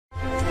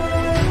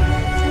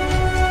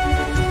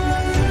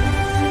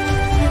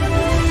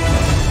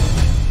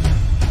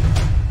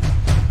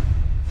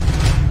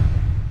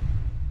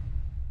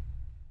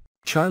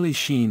Charlie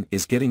Sheen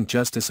is getting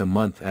justice a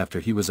month after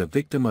he was a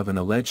victim of an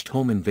alleged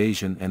home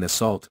invasion and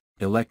assault.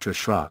 Electra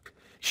Schrock,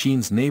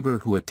 Sheen's neighbor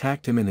who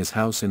attacked him in his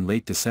house in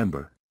late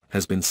December,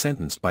 has been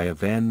sentenced by a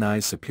Van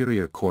Nuys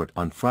Superior Court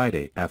on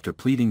Friday after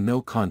pleading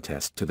no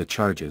contest to the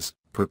charges,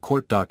 per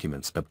court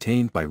documents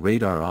obtained by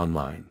Radar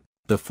Online.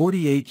 The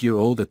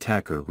 48-year-old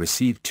attacker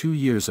received 2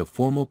 years of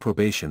formal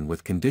probation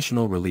with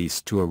conditional release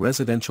to a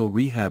residential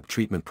rehab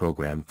treatment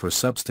program for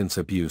substance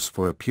abuse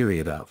for a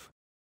period of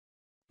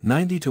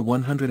 90 to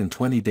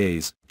 120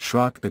 days.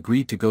 Schrock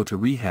agreed to go to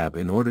rehab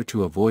in order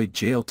to avoid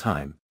jail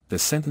time. The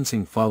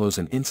sentencing follows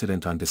an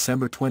incident on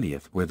December 20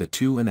 where the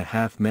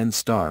 2.5-men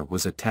star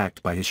was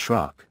attacked by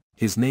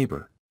his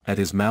neighbor, at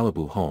his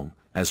Malibu home,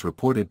 as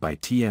reported by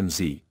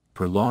TMZ.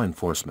 Per law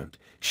enforcement,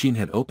 Sheen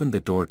had opened the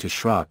door to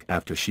Schrock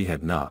after she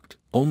had knocked,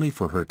 only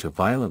for her to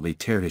violently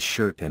tear his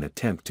shirt and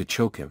attempt to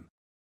choke him.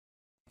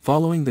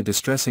 Following the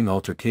distressing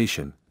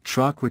altercation,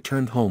 Schrock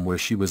returned home where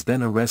she was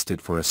then arrested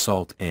for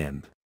assault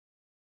and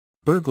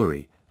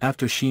burglary.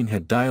 After Sheen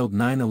had dialed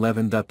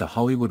 911. The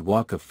Hollywood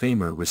Walk of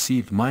Famer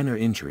received minor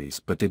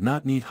injuries but did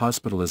not need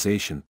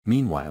hospitalization.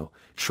 Meanwhile,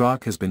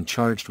 Schrock has been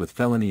charged with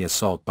felony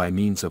assault by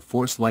means of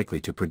force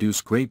likely to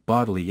produce great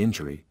bodily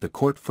injury. The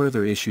court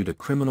further issued a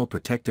criminal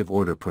protective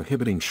order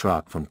prohibiting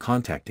Schrock from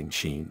contacting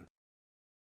Sheen.